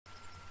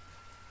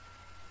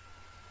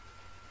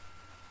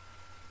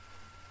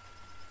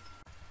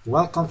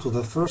Welcome to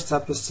the first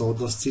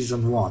episode of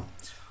Season 1.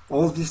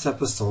 All these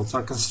episodes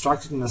are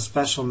constructed in a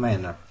special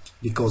manner,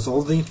 because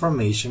all the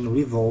information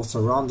revolves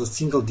around a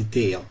single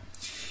detail.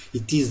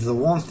 It is the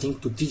one thing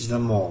to teach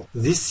them all.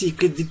 This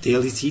secret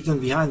detail is hidden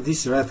behind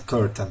this red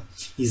curtain.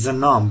 Is a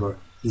number.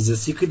 Is a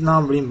secret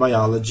number in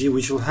biology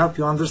which will help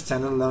you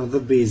understand and learn the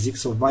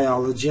basics of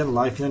biology and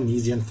life in an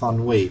easy and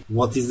fun way.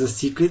 What is the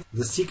secret?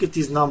 The secret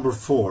is number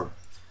 4.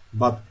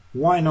 But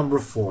why number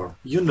 4?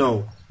 You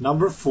know,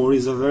 number 4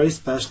 is a very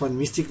special and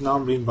mystic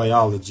number in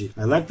biology.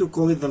 I like to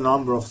call it the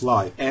number of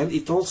life, and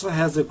it also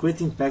has a great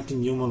impact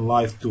in human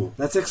life too.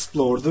 Let's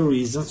explore the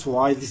reasons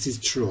why this is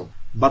true.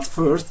 But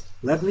first,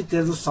 let me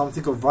tell you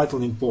something of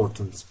vital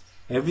importance.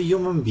 Every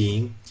human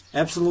being,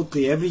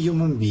 absolutely every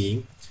human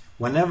being,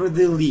 whenever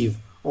they live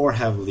or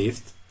have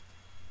lived,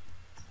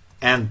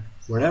 and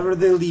wherever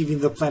they live in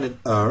the planet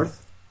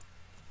Earth,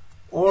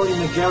 or in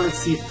a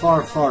galaxy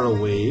far, far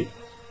away,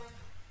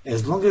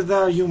 as long as they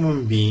are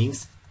human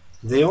beings,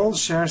 they all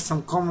share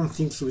some common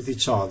things with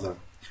each other.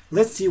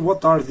 Let's see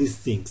what are these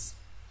things.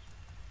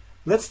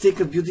 Let's take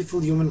a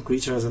beautiful human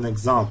creature as an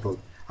example.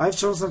 I've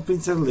chosen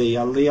Princess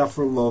Leia, Leia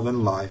for love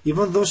and life.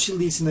 Even though she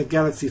lives in a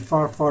galaxy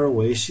far, far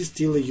away, she's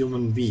still a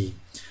human being.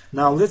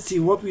 Now let's see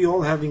what we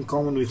all have in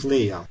common with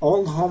Leia.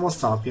 All Homo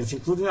sapiens,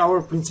 including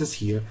our princess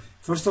here,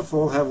 first of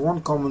all have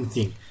one common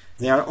thing.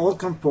 They are all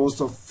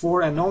composed of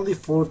 4 and only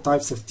 4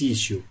 types of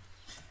tissue.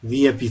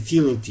 The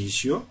epithelial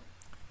tissue,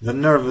 the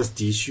nervous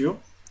tissue,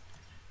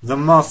 the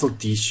muscle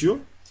tissue,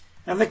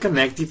 and the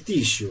connective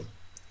tissue.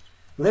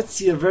 Let's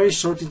see a very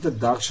short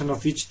introduction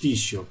of each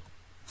tissue.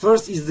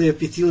 First is the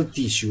epithelial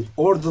tissue,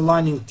 or the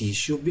lining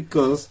tissue,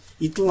 because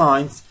it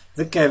lines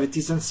the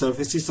cavities and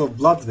surfaces of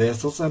blood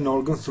vessels and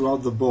organs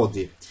throughout the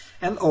body,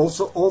 and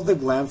also all the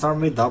glands are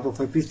made up of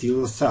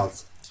epithelial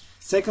cells.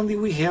 Secondly,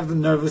 we have the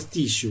nervous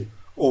tissue,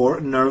 or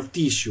nerve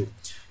tissue,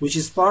 which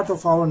is part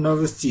of our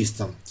nervous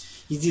system.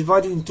 It's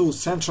divided into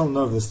central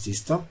nervous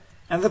system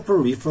and the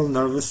peripheral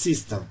nervous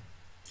system.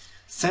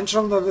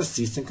 Central nervous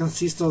system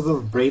consists of the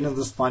brain and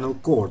the spinal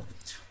cord,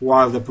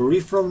 while the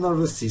peripheral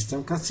nervous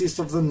system consists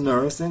of the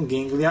nerves and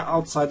ganglia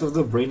outside of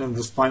the brain and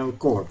the spinal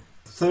cord.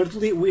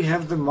 Thirdly, we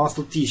have the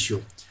muscle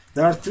tissue.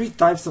 There are 3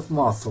 types of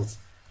muscles.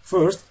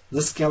 First,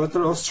 the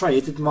skeletal or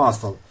striated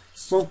muscle,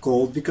 so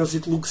called because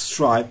it looks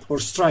striped or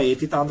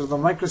striated under the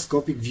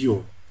microscopic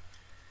view.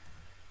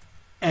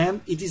 And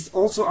it is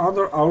also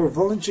under our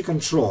voluntary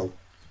control.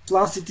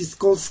 Plus, it is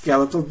called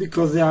skeletal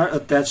because they are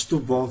attached to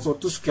bones or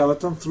to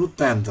skeleton through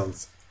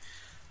tendons.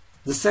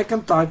 The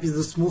second type is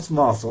the smooth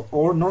muscle,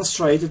 or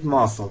non-striated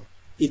muscle.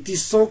 It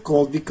is so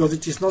called because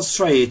it is not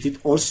striated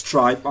or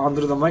striped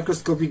under the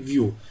microscopic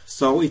view,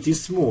 so it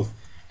is smooth.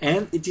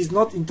 And it is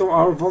not into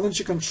our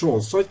voluntary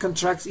control, so it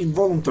contracts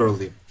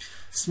involuntarily.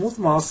 Smooth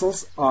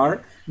muscles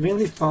are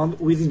mainly found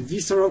within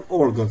visceral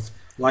organs,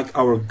 like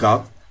our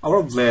gut,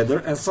 our bladder,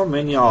 and so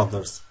many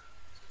others.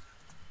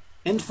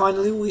 And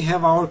finally, we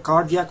have our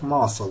cardiac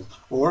muscle,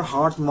 or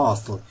heart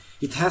muscle.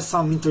 It has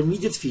some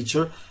intermediate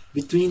feature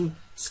between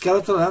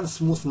skeletal and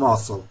smooth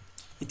muscle.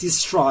 It is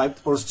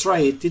striped or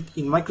striated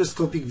in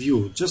microscopic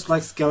view, just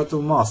like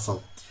skeletal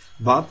muscle,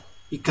 but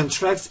it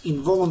contracts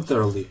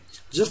involuntarily,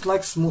 just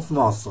like smooth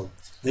muscle.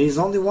 There is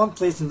only one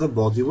place in the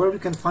body where we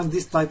can find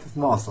this type of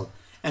muscle,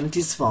 and it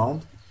is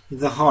found in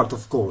the heart,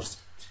 of course.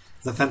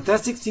 The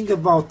fantastic thing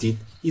about it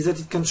is that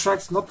it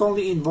contracts not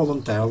only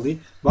involuntarily,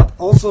 but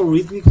also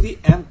rhythmically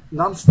and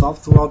non-stop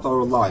throughout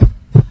our life.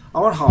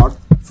 Our heart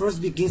first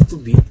begins to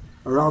beat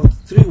around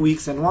 3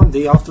 weeks and 1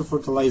 day after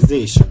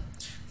fertilization.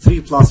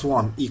 3 plus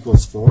 1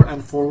 equals 4,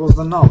 and 4 was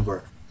the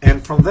number.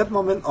 And from that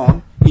moment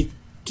on, it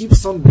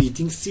keeps on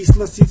beating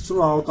ceaselessly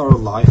throughout our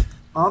life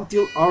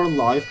until our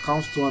life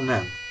comes to an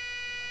end.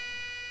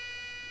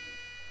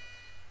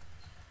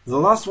 The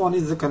last one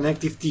is the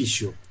connective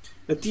tissue.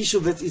 A tissue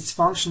that its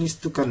function is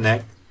to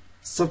connect,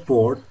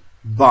 support,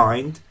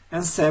 bind,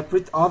 and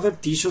separate other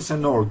tissues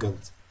and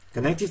organs.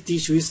 Connective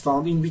tissue is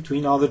found in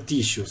between other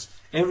tissues,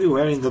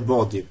 everywhere in the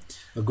body.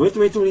 A great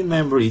way to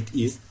remember it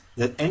is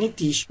that any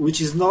tissue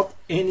which is not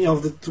any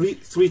of the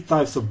three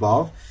types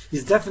above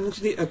is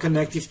definitely a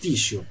connective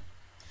tissue.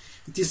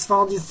 It is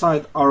found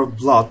inside our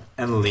blood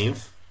and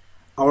lymph,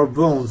 our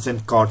bones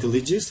and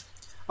cartilages,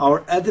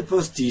 our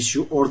adipose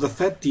tissue or the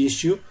fat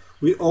tissue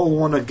we all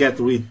want to get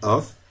rid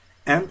of,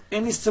 and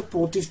any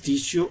supportive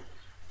tissue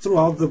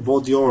throughout the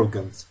body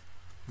organs.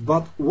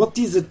 But what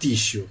is a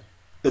tissue?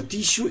 A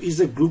tissue is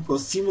a group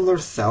of similar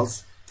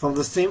cells from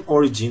the same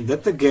origin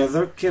that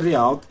together carry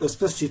out a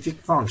specific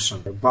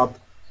function. But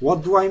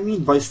what do I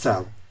mean by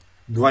cell?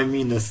 Do I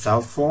mean a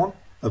cell phone,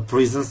 a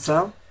prison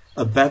cell,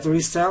 a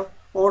battery cell,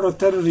 or a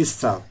terrorist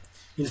cell?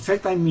 In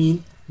fact, I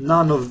mean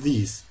none of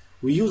these.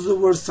 We use the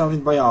word cell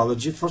in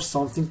biology for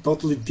something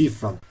totally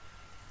different.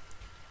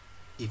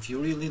 If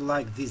you really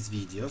like these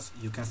videos,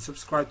 you can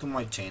subscribe to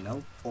my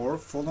channel or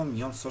follow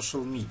me on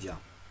social media.